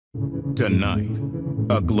Tonight,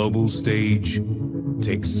 a global stage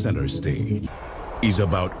takes center stage. Is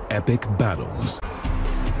about epic battles,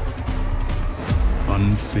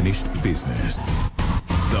 unfinished business,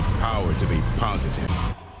 the power to be positive,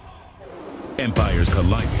 empires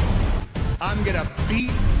colliding. I'm gonna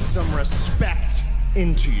beat some respect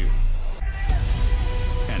into you.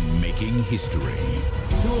 And making history.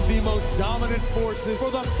 Two of the most dominant forces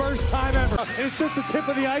for the first time ever. And it's just the tip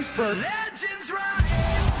of the iceberg. Legends rise.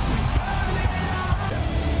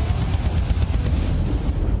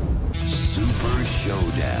 Super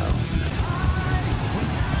Showdown.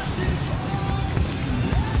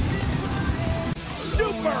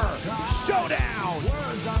 Super Showdown!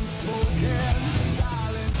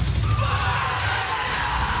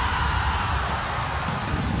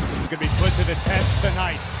 Gonna be put to the test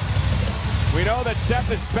tonight. We know that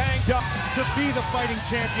Seth is banged up. To be the fighting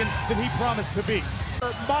champion that he promised to be.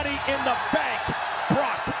 Money in the bank,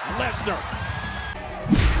 Brock Lesnar.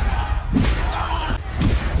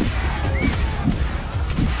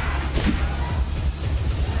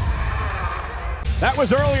 That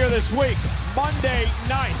was earlier this week, Monday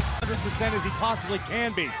night. 100% as he possibly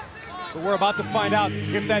can be. But we're about to find out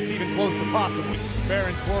if that's even close to possible.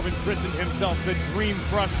 Baron Corbin christened himself the Dream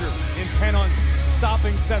Crusher, intent on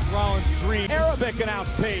stopping Seth Rollins' dream. Arabic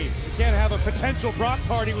announced team. You can't have a potential Brock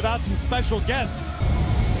party without some special guests.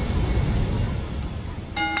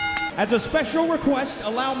 As a special request,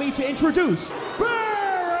 allow me to introduce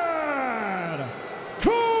Baron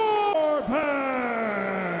Corbin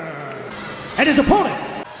and his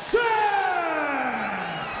opponent, Seth Rollins.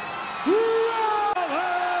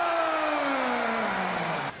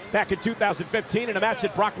 Back in 2015 in a match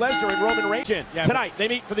that Brock Lesnar and Roman Reigns in. Tonight, they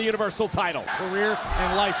meet for the Universal title. Career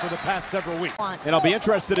and life for the past several weeks. And I'll be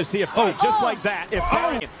interested to see if, just like that,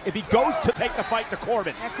 if he goes to take the fight to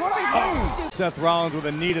Corbin. Seth Rollins with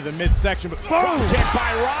a knee to the midsection, but Kick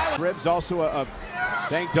by Rollins. Ribs also a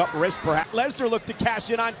banged up wrist, perhaps. Lesnar looked to cash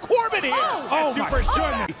in on Corbin here. Oh my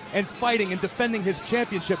goodness! And fighting and defending his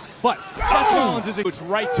championship, but Seth Rollins is It's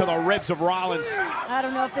right to the ribs of Rollins. I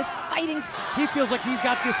don't know if this fighting's... He feels like he's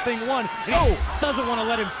got this thing won, and he doesn't want to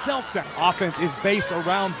let himself down. Offense is based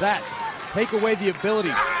around that. Take away the ability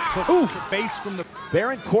to base from the...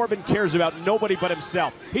 Baron Corbin cares about nobody but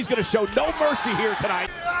himself. He's going to show no mercy here tonight.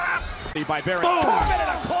 By Baron Corbin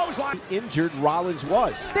and a clothesline. Injured Rollins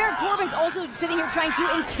was. Baron Corbin's also sitting here trying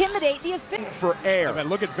to intimidate the official. For air. But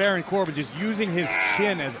look at Baron Corbin just using his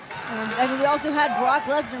chin as... I mean, we also had Brock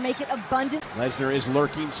Lesnar make it abundant. Lesnar is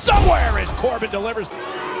lurking somewhere as Corbin delivers.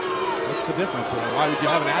 What's the difference? Why would you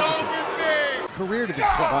have an advocate? Career to this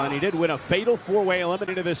point. And he did win a fatal four-way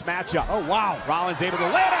eliminator this matchup. Oh, wow. Rollins able to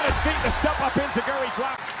land on his feet to step up in Zaguri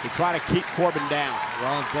drop. To try to keep Corbin down.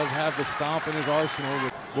 Rollins does have the stomp in his arsenal.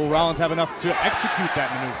 Will Rollins have enough to execute that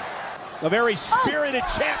maneuver? A very spirited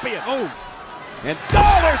champion. And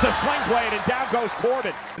there's the sling blade, and down goes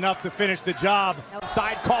Corbin. Enough to finish the job.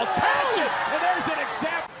 Side called passion, and there's an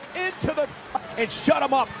example into the... And shut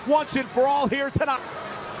him up once and for all here tonight.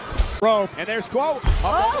 Rope. And there's quote.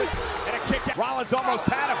 And a kick. Rollins almost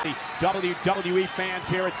had him. The WWE fans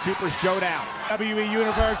here at Super Showdown. WWE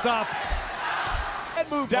Universe up. And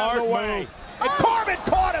moved out of the way. And Corbin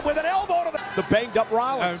caught him with an elbow to the banged up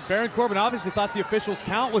Rollins. Baron Corbin obviously thought the official's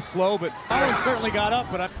count was slow, but Rollins certainly got up.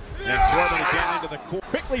 But and Corbin again into the court.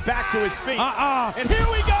 Quickly back to his feet. And here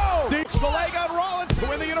we go. Ditch the leg on Rollins to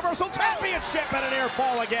win the Universal Championship and an air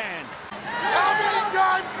fall again. How many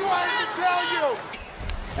times do I have to tell you?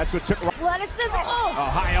 That's what took Athleticism. a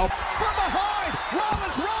high elbow from behind.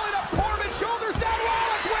 Rollins rolling up Corbin, shoulders down.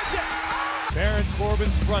 Rollins wins it. Baron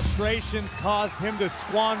Corbin's frustrations caused him to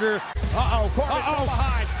squander. Corbin from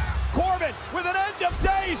behind. Corbin with an end of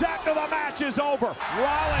days after the match is over.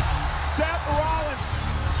 Seth Rollins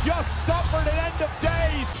just suffered an end of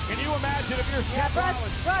days. Can you imagine if you're Seth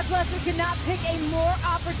Rollins? Brock Lesnar could not pick a more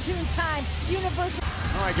opportune time. Universal.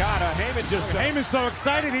 Oh my God, Heyman just... Heyman's so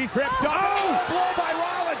excited he tripped up. Blow by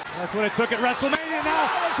Rollins. That's what it took at WrestleMania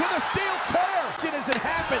now. Rollins with a steel chair. As it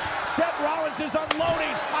happened, Seth Rollins is unloading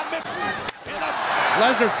on Miss...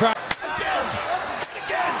 Lesnar tried.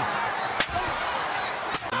 Again.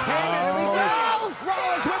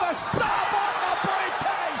 Rollins with a stop on the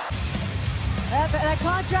briefcase. That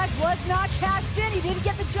contract was not cashed in. He didn't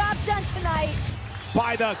get the job done tonight.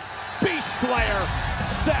 By the Beast Slayer,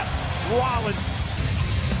 Seth Rollins.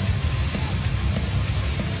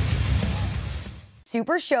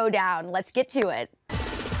 Super Showdown. Let's get to it.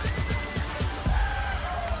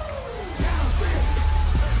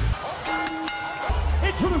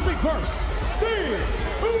 Introducing first, the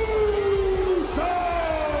Usos.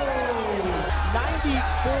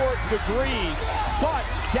 94 degrees, but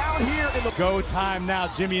down here in the Go time now.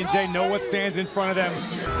 Jimmy and Jay know what stands in front of them.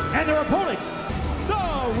 And their opponents, the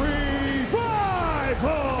Revival.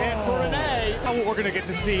 and for Renee. What we're gonna get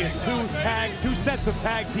to see is two sets of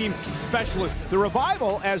tag team specialists. The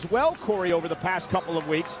Revival as well, Corey, over the past couple of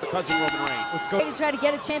weeks, cousin Roman Reigns. Let's go. To try to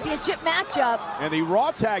get a championship matchup. And the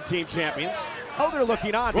Raw Tag Team Champions, they're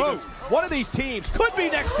looking on because one of these teams could be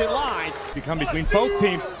next in line. You come between both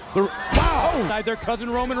teams. Wow! Their cousin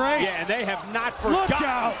Roman Reigns. Yeah, and they have not forgotten. Look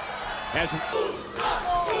out! As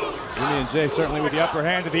Jimmy and Jay certainly with the upper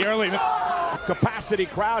hand at the early. capacity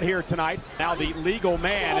crowd here tonight. Now the legal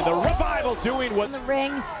man and the Revival doing what In the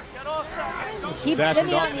ring. Keep Dashing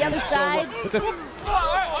Jimmy on off. the other side.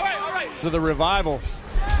 To the Revival.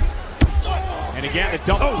 and again the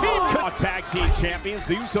double team tag team champions.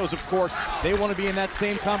 The Usos, of course, They want to be in that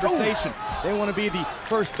same conversation. They want to be the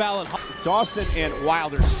first ballot. Dawson and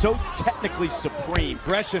Wilder so technically supreme.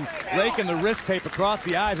 Aggression, raking the wrist tape across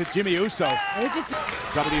the eyes of Jimmy Uso. It's just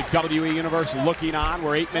WWE Universe looking on.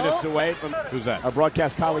 We're 8 minutes away from Who's that? our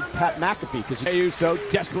broadcast colleague Pat McAfee, because Uso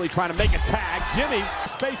desperately trying to make a tag. Jimmy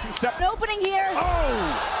space and an opening here.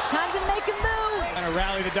 Oh! Time to make a move. And a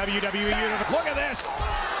rally the WWE Universe. Look at this!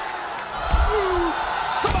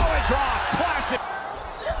 Samoa drop, classic.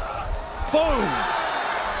 Boom!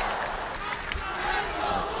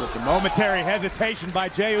 Just a momentary hesitation by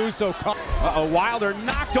Jey Uso. Wilder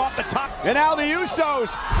knocked off the top. And now the Usos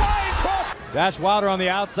flying across. Dash Wilder on the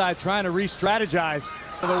outside trying to re-strategize.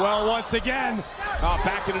 The well once again.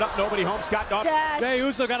 Backing it up, nobody home. Scott Dawson. Dash. Jey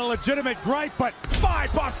Uso got a legitimate gripe, but Spy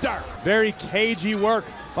Buster. very cagey work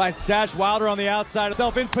by Dash Wilder on the outside.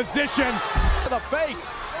 Himself in position. To the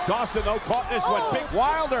face. Dawson, though, caught this one. Big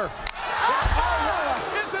Wilder.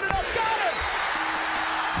 Isn't enough? Got it!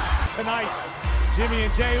 Tonight, Jimmy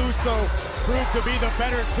and Jey Uso proved to be the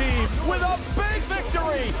better team. With a big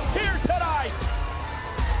victory here tonight.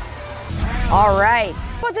 All right.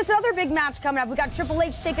 But this other big match coming up, we got Triple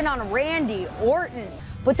H taking on Randy Orton.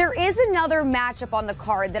 But there is another matchup on the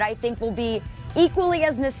card that I think will be equally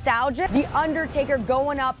as nostalgic. The Undertaker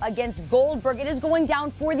going up against Goldberg. It is going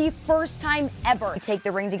down for the first time ever to take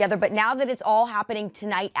the ring together. But now that it's all happening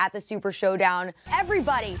tonight at the Super Showdown,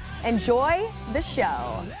 everybody enjoy the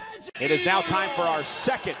show. It is now time for our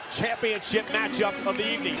second championship matchup of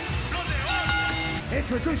the evening.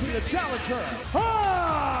 Introducing the challenger,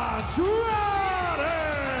 Andrade.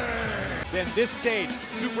 Then this stage,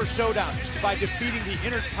 Super Showdown, by defeating the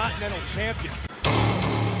Intercontinental Champion.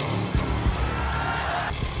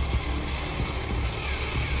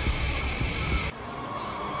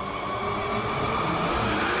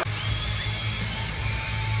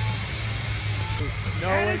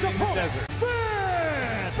 Snowing in the desert.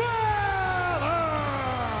 Finn Balor.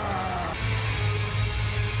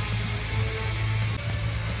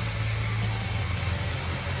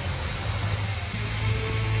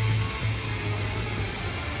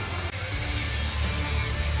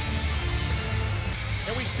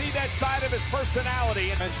 And we see that side of his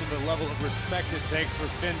personality. Mention the level of respect it takes for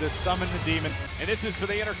Finn to summon the demon. And this is for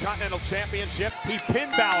the Intercontinental Championship. He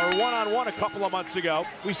pinned Balor one-on-one a couple of months ago.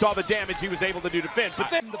 We saw the damage he was able to do to Finn. But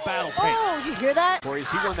then the battle pain. Oh, did you hear that? Or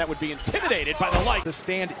is he one that would be intimidated by the light? To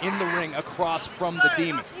stand in the ring across from the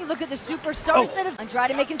demon. You look at the superstars that have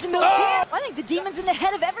Andrade making some moves here. I think the demon's in the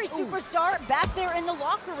head of every superstar back there in the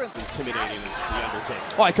locker room. Intimidating is the Undertaker.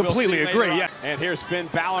 Oh, I completely We'll see agree, later yeah. on. And here's Finn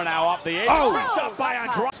Balor now off the apron. Oh! Tripped up by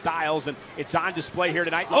Andrade. Styles, and it's on display here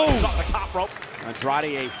tonight. Oh! He's off the top rope.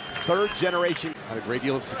 Andrade, a third generation. Had a great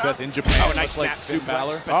deal of success in Japan. Oh, nice like snap Finn suplex.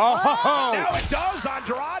 Balor. Oh! Now it does.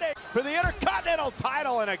 Andrade for the Intercontinental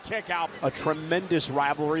title and a kick out. A tremendous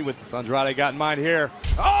rivalry with Andrade got in mind here.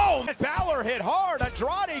 Oh! Balor hit hard.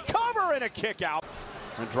 Andrade cover and a kick out.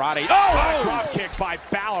 Andrade, a drop kick by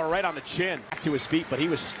Balor right on the chin. Back to his feet, but he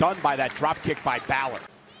was stunned by that drop kick by Balor.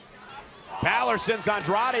 Balor sends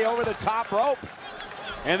Andrade over the top rope.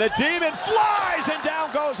 And the demon flies, and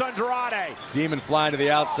down goes Andrade. Demon flying to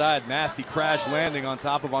the outside. Nasty crash landing on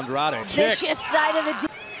top of Andrade. Vicious side of the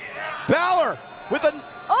demon. Balor with a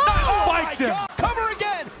Spiked him. God. Cover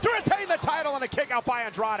again to retain the title and a kick out by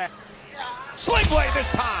Andrade. Sling blade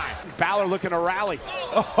this time. Balor looking to rally.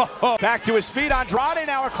 Back to his feet. Andrade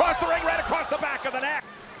now across the ring, right across the back of the neck.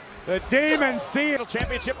 The demon see it.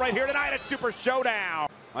 Championship right here tonight at Super Showdown.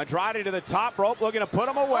 Andrade to the top rope, looking to put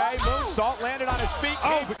him away. Moonsault landed on his feet.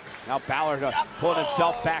 Now Balor pulling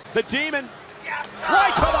himself back. The demon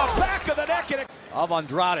right to the back of the neck. And Of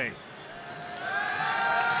Andrade.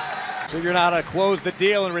 Figuring out how to close the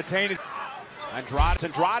deal and retain his.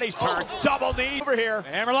 Andrade's turn. Double knee over here.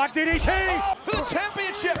 Hammerlock DDT. For the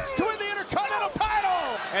championship to win the Intercontinental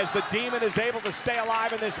title. As the demon is able to stay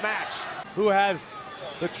alive in this match. Who has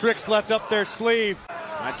The tricks left up their sleeve.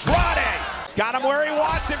 Andrade! He's got him where he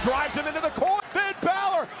wants him, drives him into the corner. Finn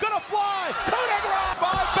Balor, gonna fly! Coup de grace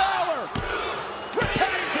by Balor!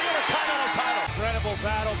 Retains the Intercontinental title. Incredible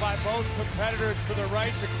battle by both competitors for the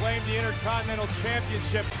right to claim the Intercontinental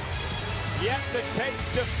Championship. Yet the takes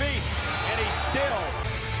defeat, and he's still.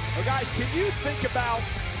 Well, guys, can you think about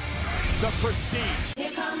the prestige?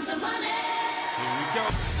 Here comes the money. Here we go.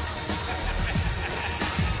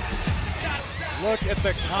 Look at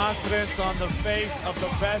the confidence on the face of the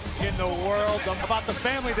best in the world. About the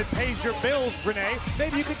family that pays your bills, Renee.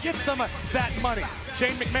 Maybe you could get some of that money.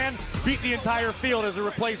 Shane McMahon beat the entire field as a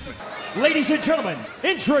replacement. Ladies and gentlemen,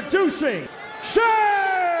 introducing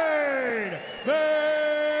Shane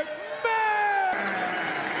McMahon!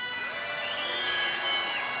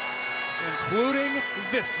 Including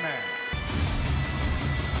this man.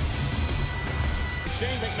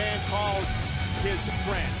 Shane McMahon calls his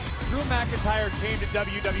friend. Drew McIntyre came to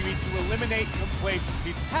WWE to eliminate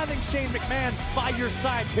complacency. Having Shane McMahon by your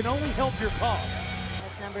side can only help your cause.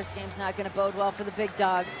 This numbers game's not going to bode well for the big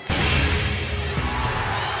dog.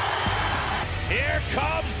 Here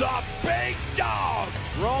comes the big dog.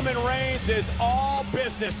 Roman Reigns is all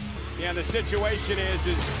business. And the situation is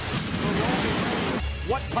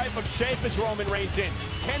what type of shape is Roman Reigns in?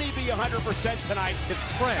 Can he be 100% tonight? It's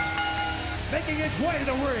friends. Making his way to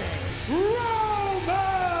the ring, Roman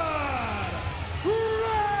Reigns!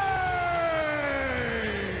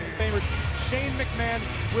 Shane McMahon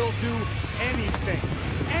will do anything.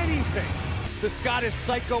 The Scottish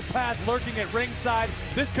psychopath lurking at ringside.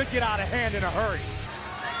 This could get out of hand in a hurry.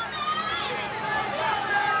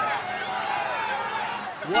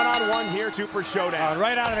 One-on-one here, Super Showdown.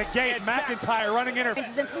 Right out of the gate, McIntyre running in her.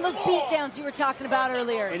 From those beatdowns you were talking about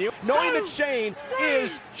earlier. And knowing that Shane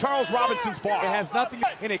is Charles Robinson's boss. It has nothing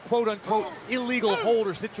in a quote-unquote illegal hold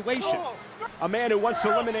or situation. A man who once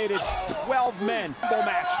eliminated 12 men. Full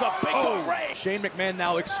match, the big dog Reigns. Shane McMahon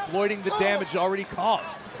now exploiting the damage already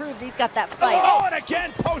caused. Proved he's got that fight. Oh, and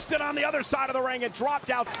again posted on the other side of the ring and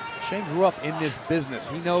dropped out. Shane grew up in this business.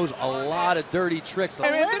 He knows a lot of dirty tricks.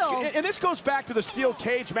 And this goes back to the steel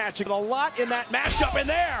cage match. A lot in that matchup in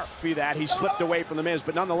there. Be that he slipped away from the Miz,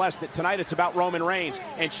 but nonetheless, tonight it's about Roman Reigns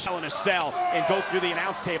and selling a cell and go through the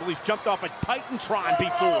announce table. He's jumped off a Titantron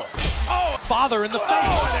before. Oh, father in the face.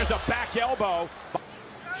 Oh, and there's a back elbow.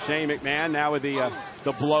 Shane McMahon now with the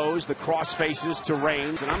blows, the cross faces to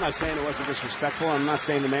Reigns. And I'm not saying it wasn't disrespectful. I'm not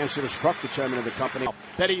saying the man should have struck the chairman of the company.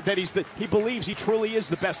 He believes he truly is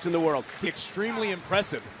the best in the world. Extremely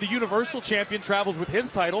impressive. The Universal Champion travels with his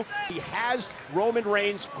title. He has Roman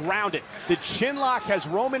Reigns grounded. The chin lock has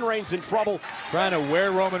Roman Reigns in trouble. Trying to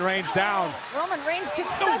wear Roman Reigns down. Roman Reigns took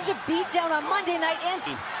such a beat down on Monday night. And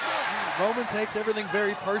Roman takes everything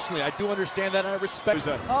very personally. I do understand that, and I respect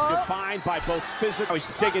it. Defined by both physical. He's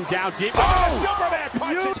digging down deep. Oh, Superman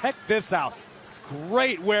punches. Check this out.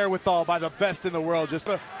 Great wherewithal by the best in the world. Just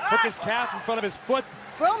took his calf in front of his foot.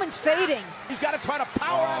 Roman's fading. He's got to try to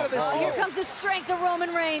power out of this. Here comes the strength of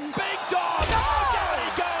Roman Reigns. Big dog. Oh, down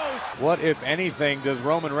he goes. What, if anything, does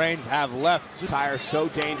Roman Reigns have left? Tire so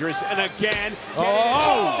dangerous. And again.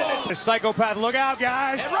 The psychopath. Look out,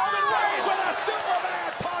 guys. And Roman Reigns with a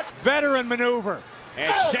Superman punch. Veteran maneuver.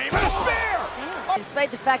 And Shane with a spear.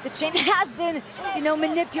 Despite the fact that Shane has been,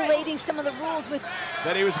 manipulating some of the rules with...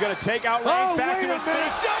 That he was going to take out Reigns back to his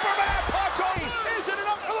feet. Superman punch. Is it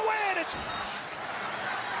enough for the win? It's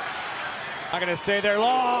not going to stay there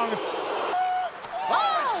long.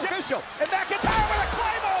 Oh, it's official. And McIntyre with a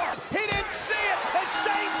Claymore. He didn't see it. And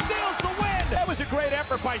Shane steals the win. That was a great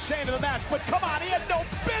effort by Shane in the match. But come on, he had no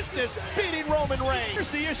business beating Roman Reigns.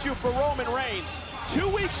 Here's the issue for Roman Reigns. 2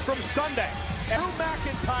 weeks from Sunday. Drew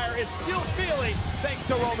McIntyre is still feeling thanks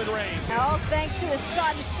to Roman Reigns. All thanks to the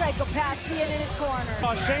Scottish psychopath being in his corner.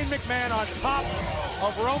 Shane McMahon on top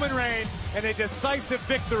of Roman Reigns and a decisive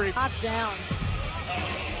victory. Knocked down.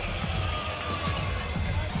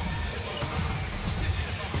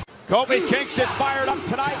 Kofi Kingston fired up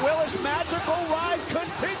tonight. Will his magical ride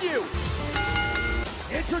continue?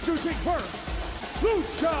 Introducing first,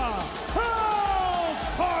 Lucha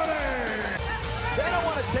House Party! Then I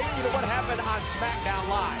want to take you to what happened on SmackDown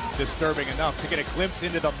Live. Disturbing enough to get a glimpse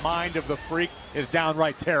into the mind of the Freak is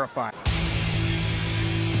downright terrifying.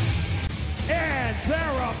 And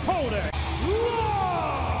their opponent,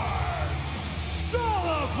 Lars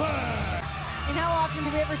Sullivan! And how often do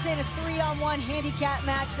we ever see in a 3-on-1 handicap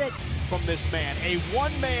match that... From this man, a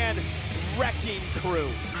one-man wrecking crew.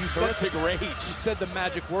 Terrific rage. You said the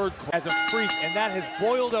magic word as a Freak, and that has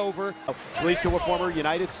boiled over. At least to a former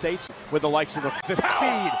United States with the likes of the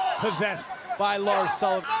speed possessed by Lars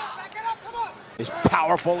Sullivan. He's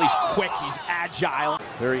powerful, he's quick, he's agile.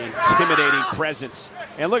 Very intimidating presence.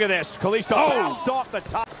 And look at this, Kalisto bounced off the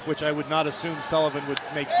top. Which I would not assume Sullivan would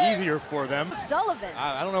make easier for them. Sullivan.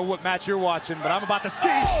 I don't know what match you're watching, but I'm about to see.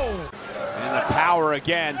 And the power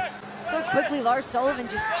again. So quickly, Lars Sullivan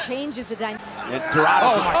just changes the dynamic. And Dorado,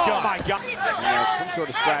 oh my God. Some sort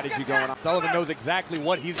of strategy going on. Sullivan knows exactly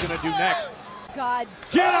what he's going to do next. God.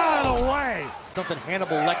 Get out of the way! Something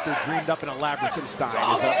Hannibal Lecter dreamed up in a lab. Frankenstein.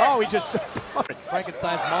 He just...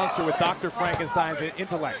 Frankenstein's monster with Dr. Frankenstein's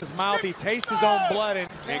intellect. His mouth, he tastes his own blood.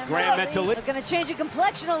 And Graham meant to live. Going to change the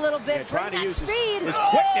complexion a little bit. Trying to use speed. his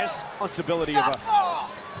quickness. Responsibility of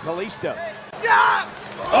Kalisto.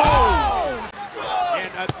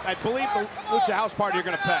 And I believe the Lucha House Party are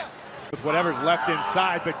going to pay. With whatever's left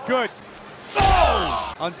inside, but good.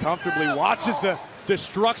 Uncomfortably watches the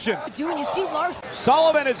destruction. When you see Lars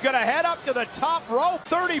Sullivan is going to head up to the top rope.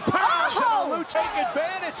 30 pounds and the Lucha take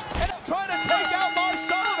advantage and trying to take out Lars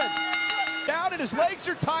Sullivan. Down and his legs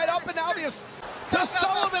are tied up and now to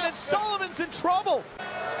Sullivan, and Sullivan's in trouble.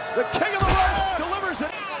 The king of the ropes delivers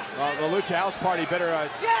it. The Lucha House Party better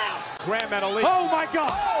Graham Metalik. Oh my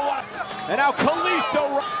God! And now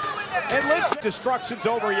Kalisto, and Lynch's destruction's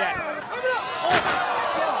over yet.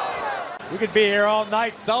 We could be here all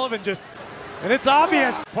night. Sullivan just, and it's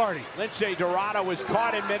obvious. Party. Lince Dorado was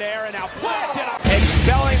caught in midair and now planted up,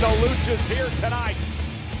 expelling the Luchas here tonight.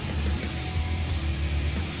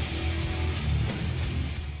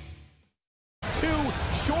 Two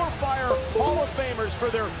surefire Hall of Famers for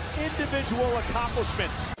their individual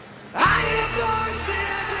accomplishments.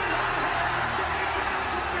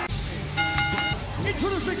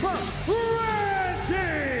 Introducing first,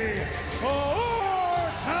 Randy Orton!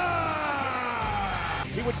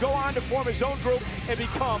 He would go on to form his own group and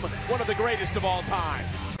become one of the greatest of all time.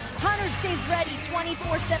 Hunter stays ready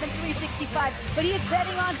 24/7, 365, but he is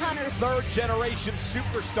betting on Hunter. Third generation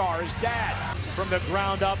superstar, his dad. From the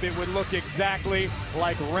ground up, it would look exactly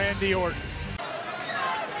like Randy Orton.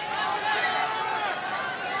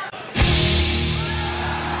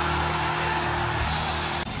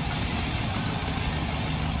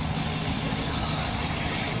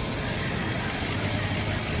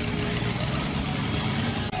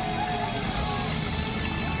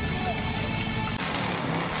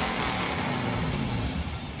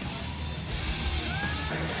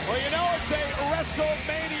 Well, you know it's a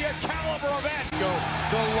WrestleMania caliber event.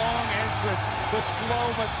 The long entrance, the slow,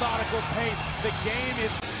 methodical pace. The game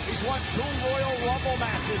is... He's won 2 Royal Rumble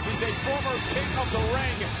matches. He's a former king of the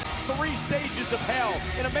ring. 3 stages of hell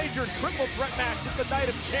in a major triple threat match at the Night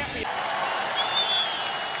of Champions.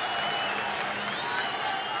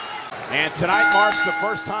 And tonight marks the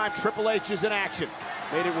first time Triple H is in action.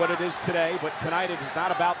 Made it what it is today, but tonight it is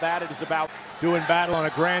not about that. It is about doing battle on a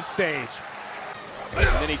grand stage. And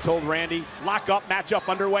then he told Randy, lock up, match up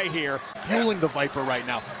underway here. Fueling the Viper right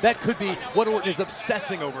now. That could be what Orton is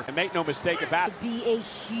obsessing over. And make no mistake about it. Be a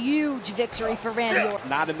huge victory for Randy Orton.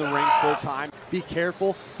 Not in the ring full time. Be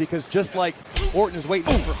careful, because just like Orton is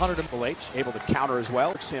waiting for Hunter to... Triple H able to counter as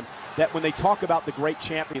well. Him that when they talk about the great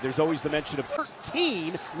champion, there's always the mention of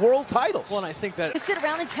 13 world titles. Well, and I think that... To sit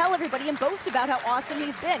around and tell everybody and boast about how awesome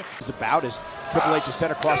he's been. It's about as Triple H is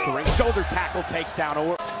sent across the ring. Shoulder tackle takes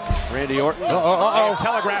down Randy Orton.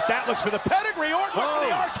 Telegraph that, looks for the pedigree. Orton for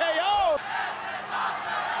the RKO.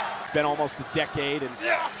 It's been almost a decade, and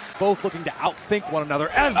both looking to outthink one another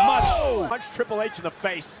as much. Punch Triple H in the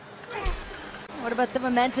face. What about the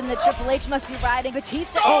momentum that Triple H must be riding?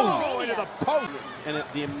 Batista into the post. And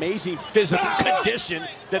the amazing physical condition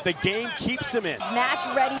that the game keeps him in. Match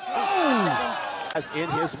ready. As in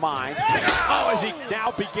his mind. As he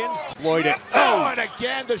now begins to exploit it. And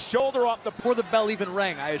again, the shoulder off the... Before the bell even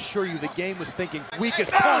rang, I assure you the game was thinking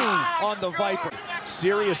weakest point on the Viper.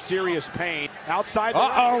 Serious pain. Outside the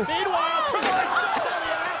ring. Meanwhile, Triple H is on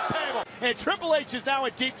the announce table. And Triple H is now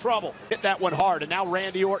in deep trouble. Hit that one hard, and now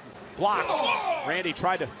Randy Orton blocks. Randy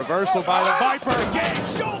tried to... Reversal by the Viper. Again,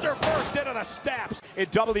 shoulder first into the steps in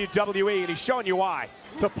WWE, and he's showing you why.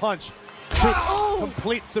 To punch. To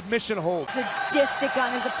complete submission hold. Sadistic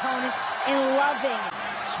on his opponents and loving.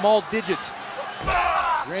 Small digits.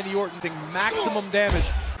 Randy Orton doing maximum damage.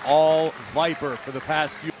 All Viper for the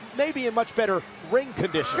past few. Maybe in much better ring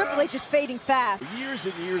condition. Triple H is fading fast. Years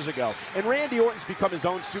and years ago. And Randy Orton's become his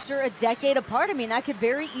own super. After a decade apart, I mean, that could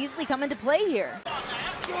very easily come into play here.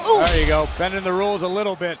 There you go. Bending the rules a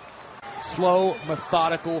little bit. Slow,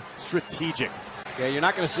 methodical, strategic. Yeah, you're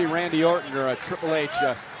not going to see Randy Orton or Triple H.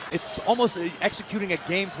 It's almost executing a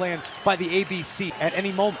game plan by the ABC at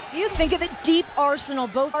any moment. You think of the deep arsenal,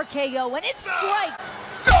 both RKO, and it's strike.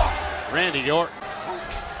 Randy Orton.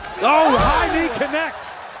 Oh, high knee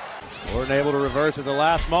connects. Orton able to reverse at the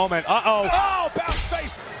last moment. Uh-oh. Oh, bounce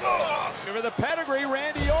face. Over the pedigree,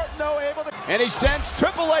 Randy Orton, though, able to. And he sends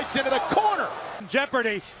Triple H into the corner.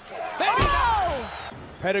 Jeopardy. Maybe not.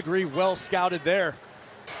 Pedigree well scouted there.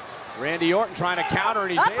 Randy Orton trying to counter,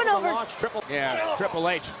 and he's Up able and to over. launch Triple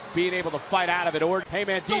H being able to fight out of it. Orton, hey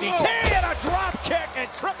man, DDT and a drop kick,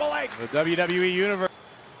 and Triple H. The WWE Universe.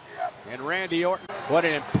 And Randy Orton. What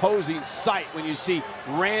an imposing sight when you see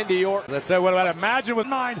Randy Orton. Let's say what I'd imagine with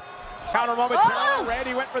mine. Counter momentarily. Oh!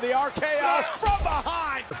 Randy went for the RKO from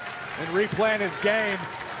behind. And replaying his game.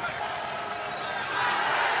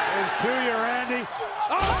 Here's to you, Randy.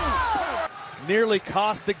 Oh! Nearly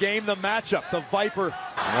cost the game the matchup. The Viper.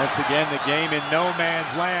 Once again, the game in no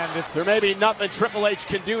man's land. There may be nothing Triple H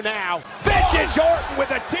can do now. Vintage Orton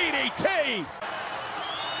with a DDT.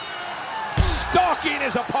 Stalking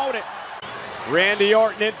his opponent. Randy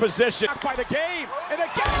Orton in position. By the game. And the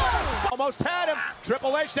game almost had him.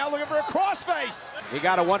 Triple H now looking for a crossface. You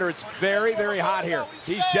got to wonder, it's very, very hot here.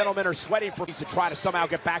 These gentlemen are sweating for to try to somehow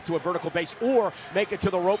get back to a vertical base or make it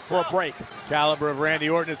to the rope for a break. Caliber of Randy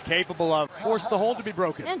Orton is capable of. Force the hold to be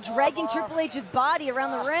broken. And dragging Triple H's body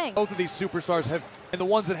around the ring. Both of these superstars have, and the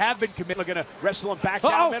ones that have been committed. Looking to wrestle him back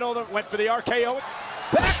down middle. Went for the RKO.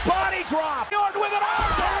 Back body drop. Orton with an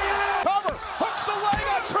RKO. Cover. Hooks the leg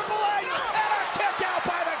on Triple H. And a kick out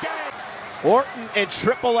by the game. Orton and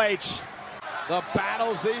Triple H. The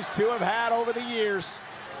battles these two have had over the years.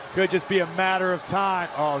 Could just be a matter of time.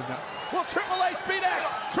 Oh, no. Will Triple H be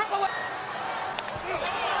next? Triple H.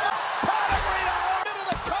 Into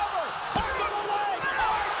the cover. Hook to the leg.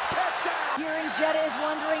 Kicks out. Hearing Jetta is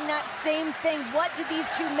wondering that same thing. What did these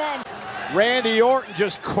two men? Randy Orton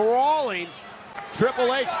just crawling.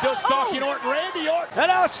 Triple H still stalking Orton. Randy Orton. And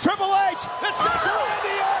now it's Triple H. It's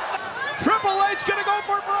Randy Orton. Triple H going to go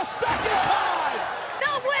for it for a second time.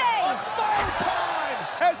 No way! A third time.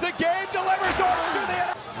 As the game delivers Orton to the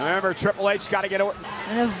end. Remember, Triple H got to get Orton.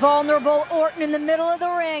 And a vulnerable Orton in the middle of the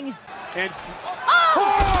ring. And the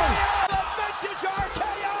vintage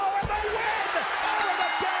RKO and the win over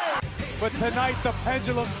the game. But tonight the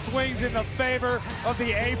pendulum swings in the favor of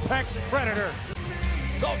the Apex Predator.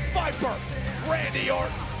 The Viper, Randy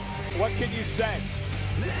Orton. What can you say?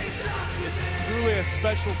 It's truly a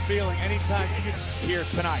special feeling anytime you get Here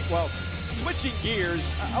tonight. Well, switching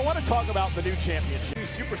gears, I want to talk about the new championship.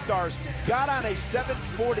 These superstars got on a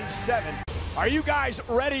 747. Are you guys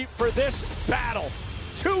ready for this battle?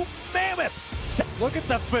 Two mammoths. Look at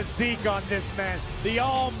the physique on this man, the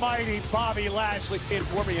almighty Bobby Lashley. And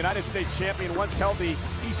former United States champion, once held the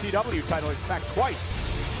ECW title, in fact, twice.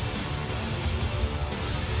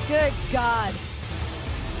 Good God.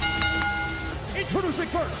 Introducing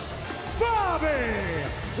first, Bobby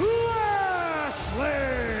Lashley.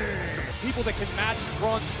 People that can match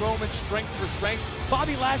Braun Strowman strength for strength,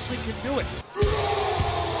 Bobby Lashley can do it.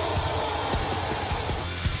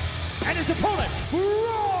 And his opponent,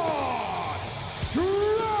 Braun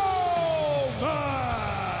Strowman.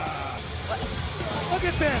 Look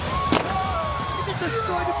at this. He just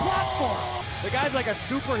destroyed the platform. The guy's like a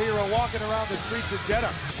superhero walking around the streets of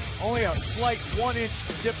Jeddah. Only a slight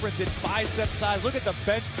 1-inch difference in bicep size. Look at the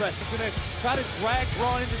bench press. He's going to try to drag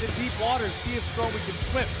Braun into the deep waters, see if Strowman can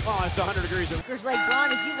swim. Oh, it's 100 degrees. Like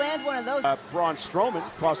Braun, if you land one of those. Braun Strowman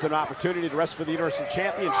cost an opportunity to wrestle for the Universal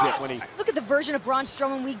Championship when he. Look at the version of Braun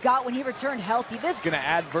Strowman we got when he returned healthy. This Going to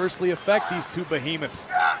adversely affect these two behemoths.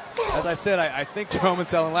 As I said, I think Strowman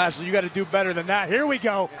telling Lashley, you got to do better than that. Here we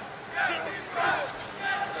go.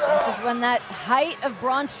 This is when that height of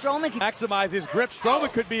Braun Strowman can Maximize his grip.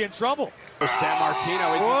 Strowman could be in trouble. San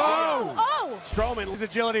Martino is Whoa! Oh! Strowman. His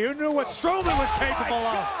agility. Who knew what Strowman was capable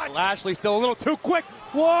of? Lashley still a little too quick.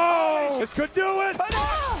 Whoa! This could do it.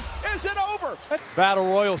 Is it over? Battle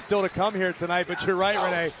Royal still to come here tonight, but you're right,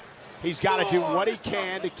 Renee. He's got to do what he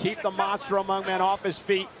can to keep the monster among men off his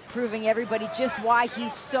feet. proving everybody just why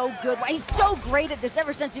he's so good, why he's so great at this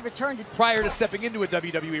ever since he returned. Prior to stepping into a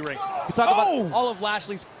WWE ring. You talk about all of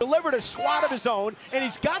Lashley's. Delivered a swat of his own, and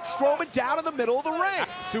he's got Strowman down in the middle of the ring.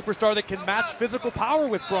 Superstar that can match physical power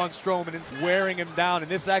with Braun Strowman and wearing him down,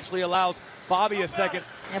 and this actually allows Bobby a second.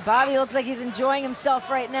 And Bobby looks like he's enjoying himself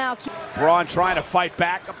right now. Braun trying to fight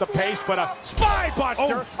back up the pace, but a spine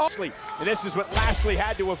buster. And this is what Lashley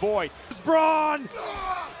had to avoid. Braun!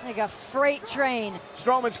 Like a freight train.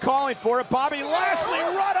 Strowman's calling for it. Bobby Lashley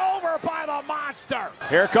run over by the monster.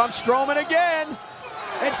 Here comes Strowman again.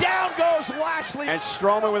 And down goes Lashley. And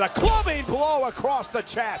Strowman with a clubbing blow across the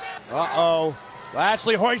chest. Uh-oh.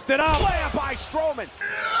 Lashley hoisted up. Slam by Strowman.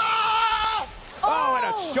 Oh,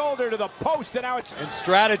 and a shoulder to the post, and now it's... And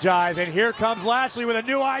strategize, and here comes Lashley with a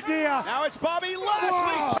new idea. Now it's Bobby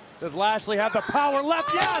Lashley. Does Lashley have the power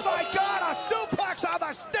left? Yes! Oh my God, a suplex on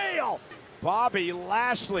the steel! Bobby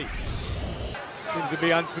Lashley. Seems to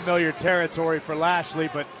be unfamiliar territory for Lashley,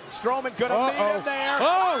 but Strowman gonna meet him there.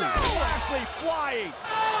 Oh! Lashley flying.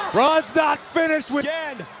 Braun's not finished with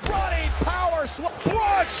Again, running power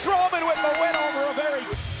Braun Strowman with the win over a very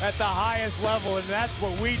at the highest level, and that's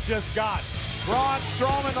what we just got. Braun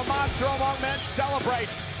Strowman, the Monstro Among Men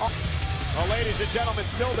celebrates. Well, ladies and gentlemen,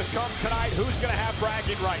 still to come tonight, who's going to have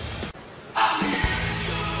bragging rights?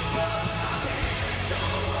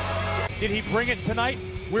 Did he bring it tonight?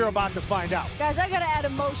 We're about to find out. Guys, I gotta add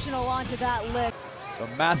emotional onto that list. A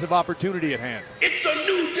massive opportunity at hand. It's a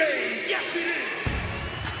new day. Yes, it is.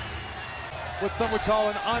 What some would call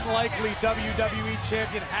an unlikely WWE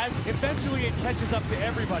champion eventually it catches up to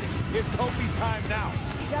everybody. It's Kofi's time now.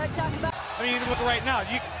 You gotta talk about. I mean, look right now.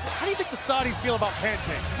 How do you think the Saudis feel about pancakes?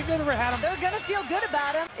 You think they've ever had them? They're gonna feel good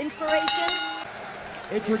about him. Inspiration.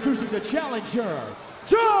 Introducing the challenger,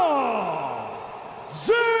 Dolph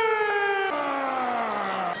Ziggler,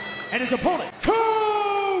 and his opponent,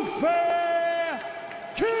 Kofi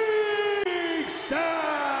Kingston.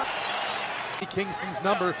 Kingston's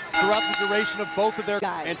number throughout the duration of both of their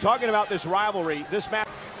guys. And talking about this rivalry, this match.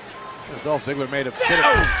 Dolph Ziggler made a bit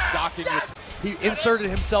of shocking. He inserted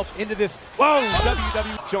himself into this. Whoa!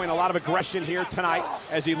 WWE showing a lot of aggression here tonight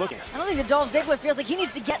as he looks. I don't think that Dolph Ziggler feels like he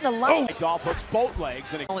needs to get in the line. Dolph hooks both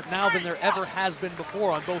legs and now than there ever has been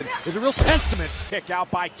before on both. There's a real testament. Kick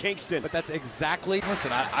out by Kingston. But that's exactly.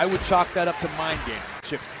 Listen, I would chalk that up to mind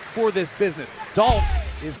games for this business. Dolph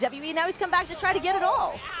is WWE now he's come back to try to get it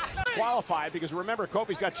all. Qualified because remember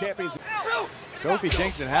Kofi's got champions. Kofi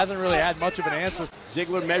Kingston hasn't really had much of an answer.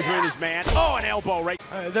 Ziggler measuring his man. Oh, an elbow right.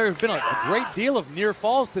 There have been a great deal of near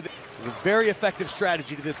falls to this. It's a very effective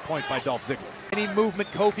strategy to this point by Dolph Ziggler. Any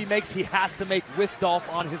movement Kofi makes, he has to make with Dolph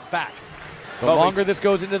on his back. The longer this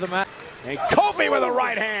goes into the match. And Kofi with a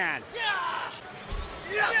right hand.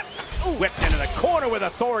 Whipped into the corner with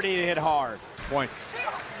authority to hit hard. Point.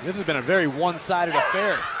 This has been a very one-sided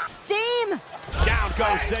affair. Steam! Down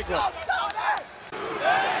goes Ziggler.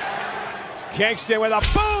 Kingston with a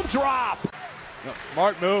boom drop. No,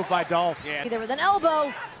 smart move by Dolph. Yeah. Either with an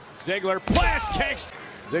elbow. Ziggler plants Kingston.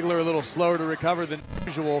 Ziggler a little slower to recover than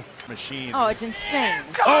usual. Machines. Oh, it's insane.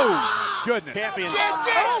 Oh, goodness. Champion.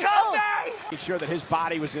 Make sure that his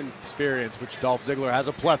body was in experience, which Dolph Ziggler has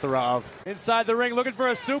a plethora of. Inside the ring, looking for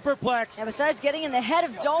a superplex. Yeah, besides getting in the head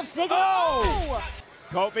of Dolph Ziggler. Oh!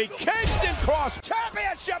 Kofi Kingston cross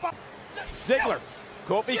championship. Ziggler.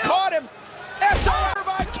 Kofi caught him. SR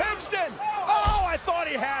by Kingston. Oh, I thought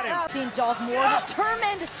he had him. I've seen Dolph more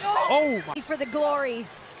determined. Oh my. For the glory.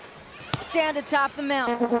 Stand atop the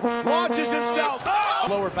mountain. Launches himself. Oh!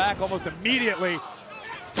 Lower back almost immediately.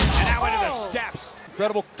 And now into the steps.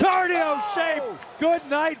 Incredible cardio shape. Good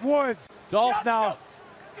night, Woods. Dolph now,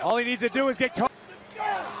 all he needs to do is get caught.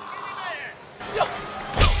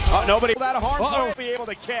 Nobody that harm won't be able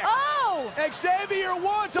to kick. Oh! Xavier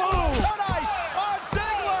Woods on ice on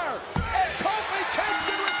Ziggler. And Kofi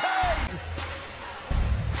Kingston retained.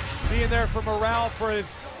 Being there for morale for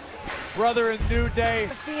his brother in New Day.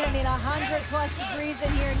 I mean, 100+ degrees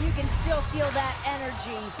in here, and you can still feel that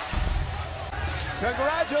energy.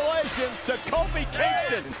 Congratulations to Kofi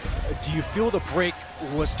Kingston. Do you feel the break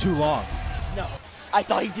was too long? No. I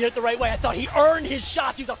thought he did it the right way. I thought he earned his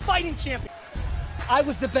shots. He was a fighting champion. I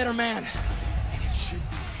was the better man. And it should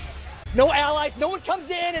be. No allies, no one comes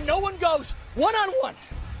in, and no one goes one-on-one.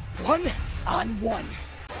 One-on-one.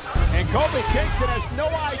 And Kofi Kingston has no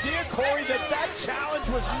idea, Corey, that challenge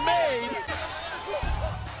was made.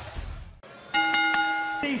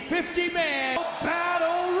 The 50-man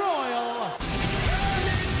Battle Royal.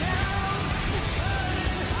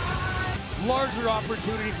 Larger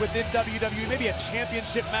opportunities within WWE, maybe a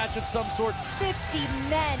championship match of some sort. 50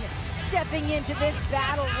 men stepping into this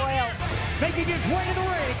Battle Royal. Making his way in the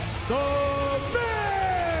ring, the man.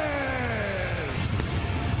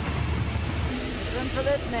 Room for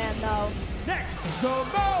this man, though. Next,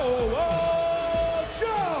 Samoa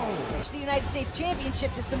Joe. The United States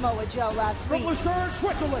Championship to Samoa Joe last From week. Lucerne,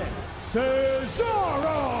 Switzerland,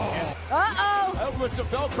 Cesaro. Uh-oh. That with some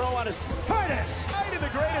Velcro on his Titus. right in the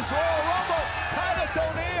greatest Royal Rumble. Titus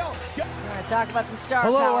O'Neil. We're going to talk about some star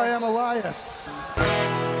Hello, power. I am Elias.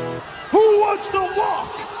 Who wants to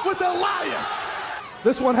walk with Elias?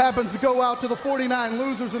 This one happens to go out to the 49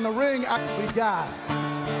 losers in the ring. We got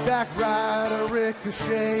Zack Ryder,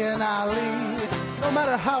 Ricochet, and Ali. No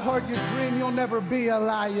matter how hard you dream, you'll never be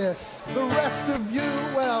Elias. The rest of you,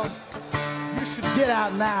 well, you should get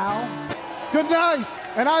out now. Good night.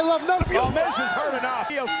 And I love none of you. Oh, Miz is hurt enough.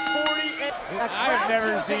 48. I have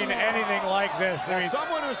never seen anything like this. I mean,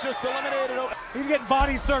 someone was just eliminated. he's getting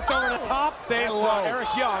body surfed over the top. They low. Eric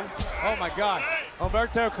Young. Oh my God.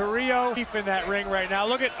 Humberto Carrillo deep in that ring right now.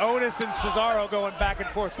 Look at Otis and Cesaro going back and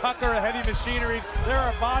forth. Tucker, a heavy machinery. There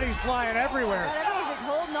are bodies flying everywhere. And everyone's just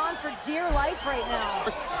holding on for dear life right now.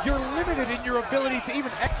 You're limited in your ability to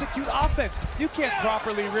even execute offense. You can't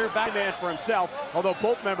properly rear back. Man for himself, although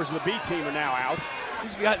both members of the B team are now out.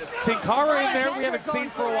 He's got Sin Cara in there we haven't seen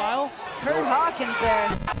for a while. Kurt Hawkins there.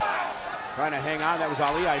 Trying to hang on. That was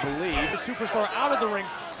Ali, I believe. The superstar out of the ring,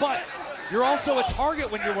 but you're also a target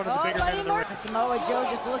when you're one of the bigger men in the ring. Samoa Joe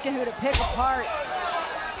just looking who to pick apart.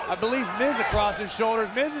 I believe Miz across his shoulders.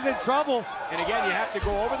 Miz is in trouble. And again, you have to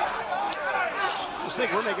go over. Just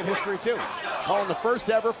think we're making history too. Calling the first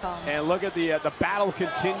ever. And look at the battle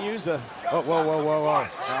continues. Whoa.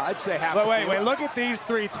 I'd say half. Wait. Look at these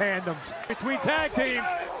three tandems between tag teams.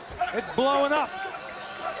 It's blowing up.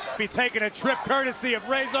 Be taking a trip courtesy of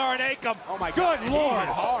Razor and Akam. Oh my God. Good Lord.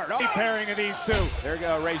 Hard. Oh. Pairing of these two. There you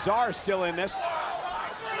go. Razor still in this.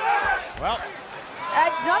 Well.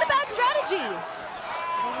 Not a bad strategy.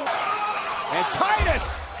 And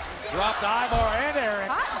Titus. Dropped Ivar and Aaron.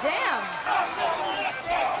 Hot damn.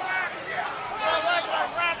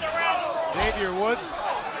 Xavier Woods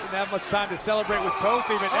didn't have much time to celebrate with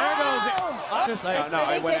Kofi, but there goes it. No,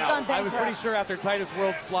 it went out. I was pretty sure after Titus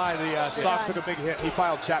World Slide, the stock took a big hit. He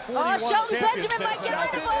filed chapter 41. Oh, Shelton champion Benjamin might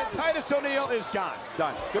get rid of him. Titus O'Neil is gone.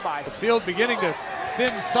 Done. Goodbye. The field beginning to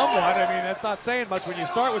thin somewhat. I mean, that's not saying much when you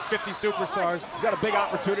start with 50 superstars. He's got a big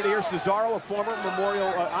opportunity here. Cesaro, a former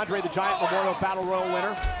Andre the Giant Memorial Battle Royal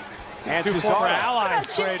winner. And two Cesaro. former allies.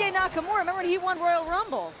 Shinsuke Nakamura. Remember when he won Royal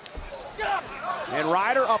Rumble? And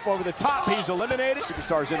Ryder up over the top. He's eliminated.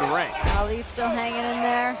 Superstars in the ring. Ali's still hanging in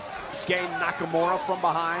there. Shinsuke Nakamura from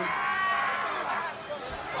behind.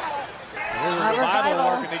 Here's a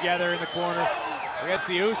Revival working together in the corner against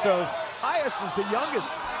the Usos. Elias is the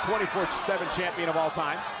youngest 24/7 champion of all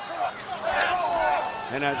time.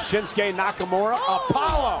 And Shinsuke Nakamura,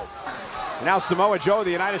 Apollo. And now Samoa Joe,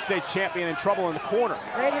 the United States champion, in trouble in the corner.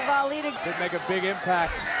 Ready for Ali to Should make a big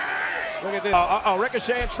impact. Look at this.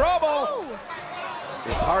 Ricochet in trouble. Ooh.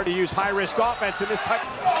 It's hard to use high-risk offense in this type.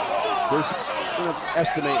 We're going to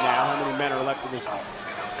estimate now how many men are left in this.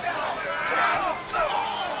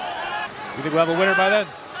 You think we'll have a winner by then?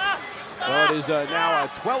 Well, it is now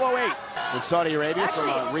 12:08 in Saudi Arabia from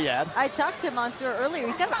Riyadh. I talked to Mansoor earlier.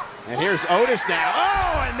 He's got And here's Otis now.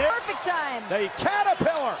 Oh, and there's perfect time. the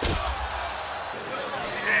Caterpillar.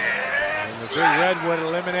 And the big Redwood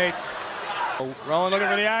eliminates. Rowan looking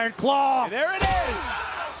for the Iron Claw. And there it is.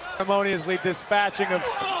 Ceremoniously dispatching of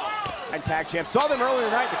Tag champ. Saw them earlier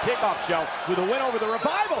tonight at the kickoff show with a win over the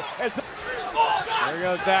Revival. There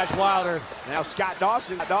goes Dash Wilder. Now Scott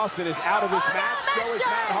Dawson. Dawson is out of this match. So is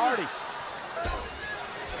Matt Hardy.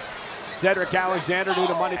 Cedric Alexander due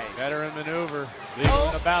to money. Veteran maneuver. Legal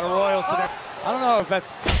in a battle royal. So I don't know if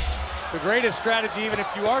that's the greatest strategy, even if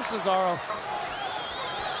you are Cesaro.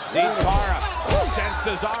 Sin Cara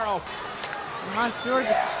sends Cesaro. Mansoor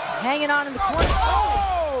just hanging on in the corner.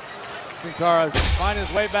 Oh! Sin Cara finding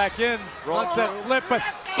his way back in. Sunset flip, but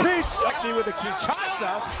Beach with a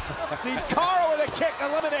Kinshasa. Sin Cara with a kick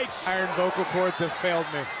eliminates. Iron vocal cords have failed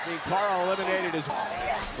me. Sin Cara eliminated his.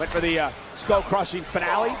 Went for the skull-crushing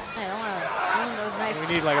finale. I don't want to ruin those nice.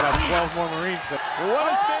 We need like about 12 more Marines. What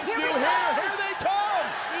does Miz do here? Here they come!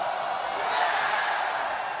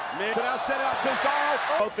 Miz now set it up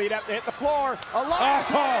Cesaro. Both feet have to hit the floor. Elias.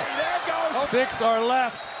 There goes. 6 are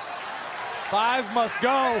left. 5 must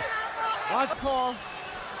go. Once call.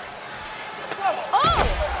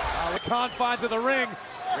 Oh! The confines of the ring.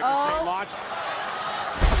 Ricochet launched.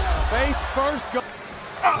 Face first. Go.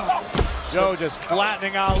 Joe just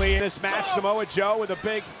flattening Ali. This match, Samoa Joe with a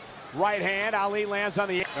big right hand. Ali lands on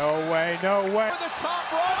the. No way, no way. For the top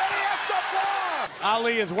rope, and he has the floor.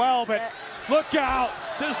 Ali as well, but look out.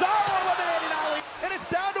 Cesaro eliminating Ali, and it's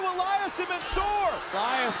down to Elias and Mansoor.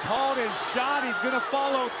 Elias called his shot. He's going to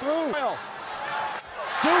follow through.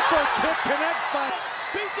 Super kick connects, but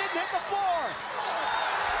feet didn't hit the floor.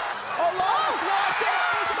 Elias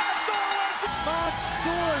launches. Mansoor wins.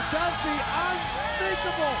 Mansoor does the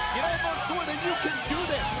unthinkable. You know, Mansoor, that you can do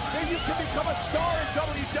this. That you can become a star in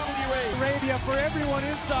WWE. Arabia for everyone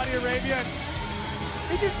in Saudi Arabia.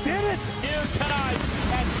 He just did it. Here tonight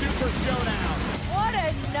at Super Showdown. What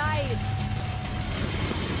a night.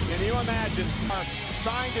 Can you imagine?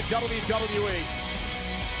 Signed to WWE.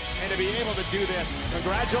 And to be able to do this,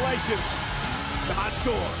 congratulations to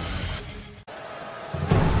Mansoor.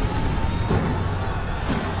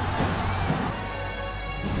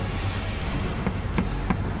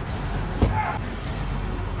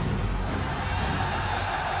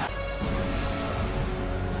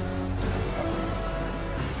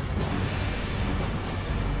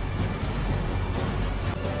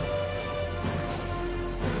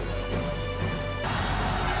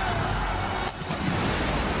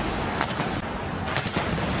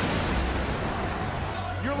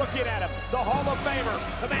 Hall of Famer,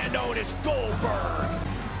 the man known as Goldberg.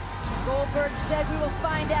 Goldberg said we will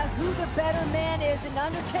find out who the better man is, and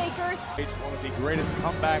Undertaker. It's one of the greatest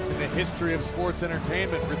comebacks in the history of sports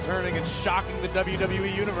entertainment, returning and shocking the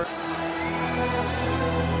WWE Universe.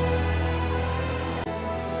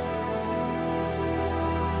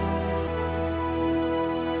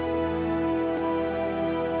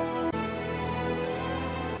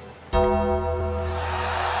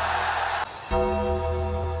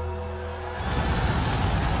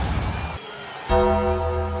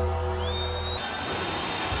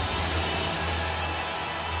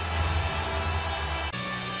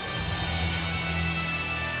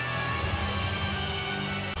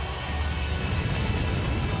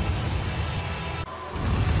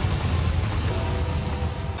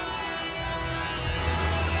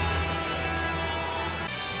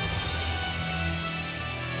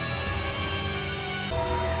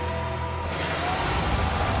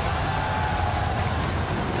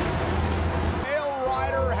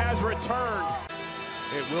 Returned.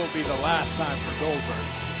 It will be the last time for Goldberg.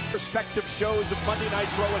 Respective shows of Monday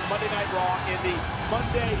Nitro and Monday Night Raw in the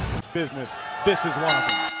Monday business. This is one of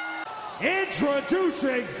them.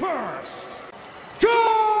 Introducing first,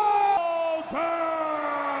 Goldberg!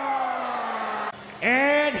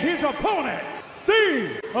 And his opponent,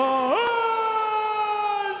 the Undertaker!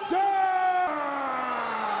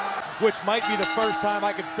 Which might be the first time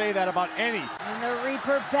I could say that about any. When the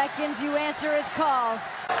Reaper beckons, you answer his call.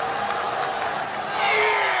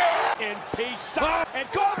 In peace. And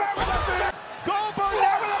Goldberg with a spear. Goldberg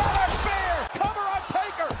there with another spear. Cover on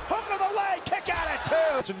Taker. Hook of the leg. Kick out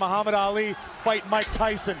at two. Muhammad Ali fight Mike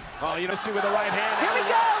Tyson. Oh, you know, see with the right hand. Here we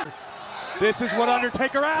go. This is what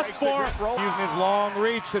Undertaker asked for. Using his long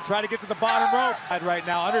reach to try to get to the bottom rope. Right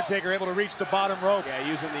now, Undertaker able to reach the bottom rope. Yeah,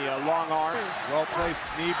 using the long arm. Well-placed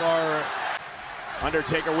knee bar.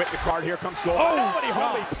 Undertaker with the card. Here comes Goldberg.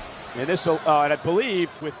 Oh, and this will, and I believe,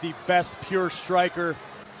 with the best pure striker,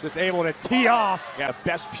 just able to tee off. Yeah,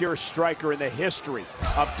 best pure striker in the history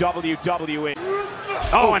of WWE.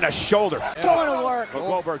 Oh, and a shoulder. It's going to work. But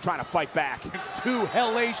Goldberg trying to fight back. Two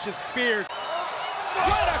hellacious spears.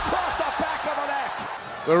 Right across the back of the neck.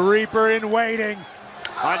 The Reaper in waiting.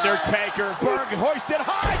 Undertaker. Berg hoisted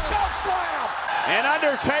high, choke slam. And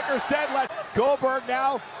Undertaker said, let Goldberg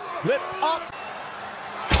now lift up.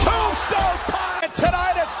 Tombstone pile. And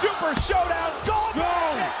tonight at Super Showdown,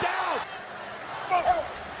 Goldberg kicked out.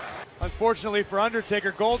 Unfortunately for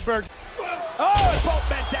Undertaker, Goldberg. Oh, and both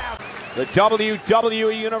men down. The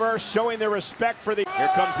WWE Universe showing their respect for the. Here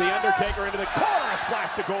comes the Undertaker into the corner, a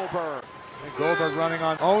splash to Goldberg. And Goldberg running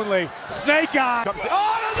on only. Snake Eye.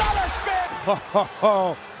 Oh, another spin.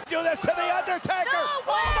 Oh. Do this to the Undertaker. No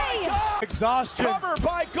way. Oh, Exhaustion. Cover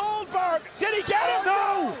by Goldberg. Did he get him?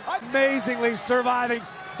 No. Amazingly surviving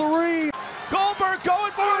 3. Goldberg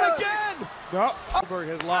going for it again. No. Goldberg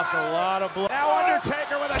has lost a lot of blood. Now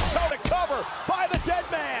Undertaker with a choke to cover by the dead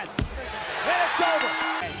man. And it's over.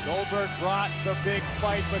 Goldberg brought the big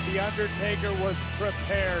fight, but the Undertaker was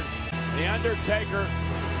prepared. The Undertaker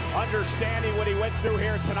understanding what he went through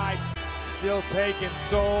here tonight. Still taking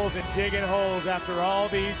souls and digging holes after all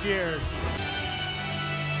these years.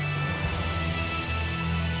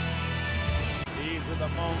 These are the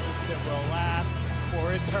moments that will last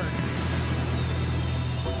for eternity.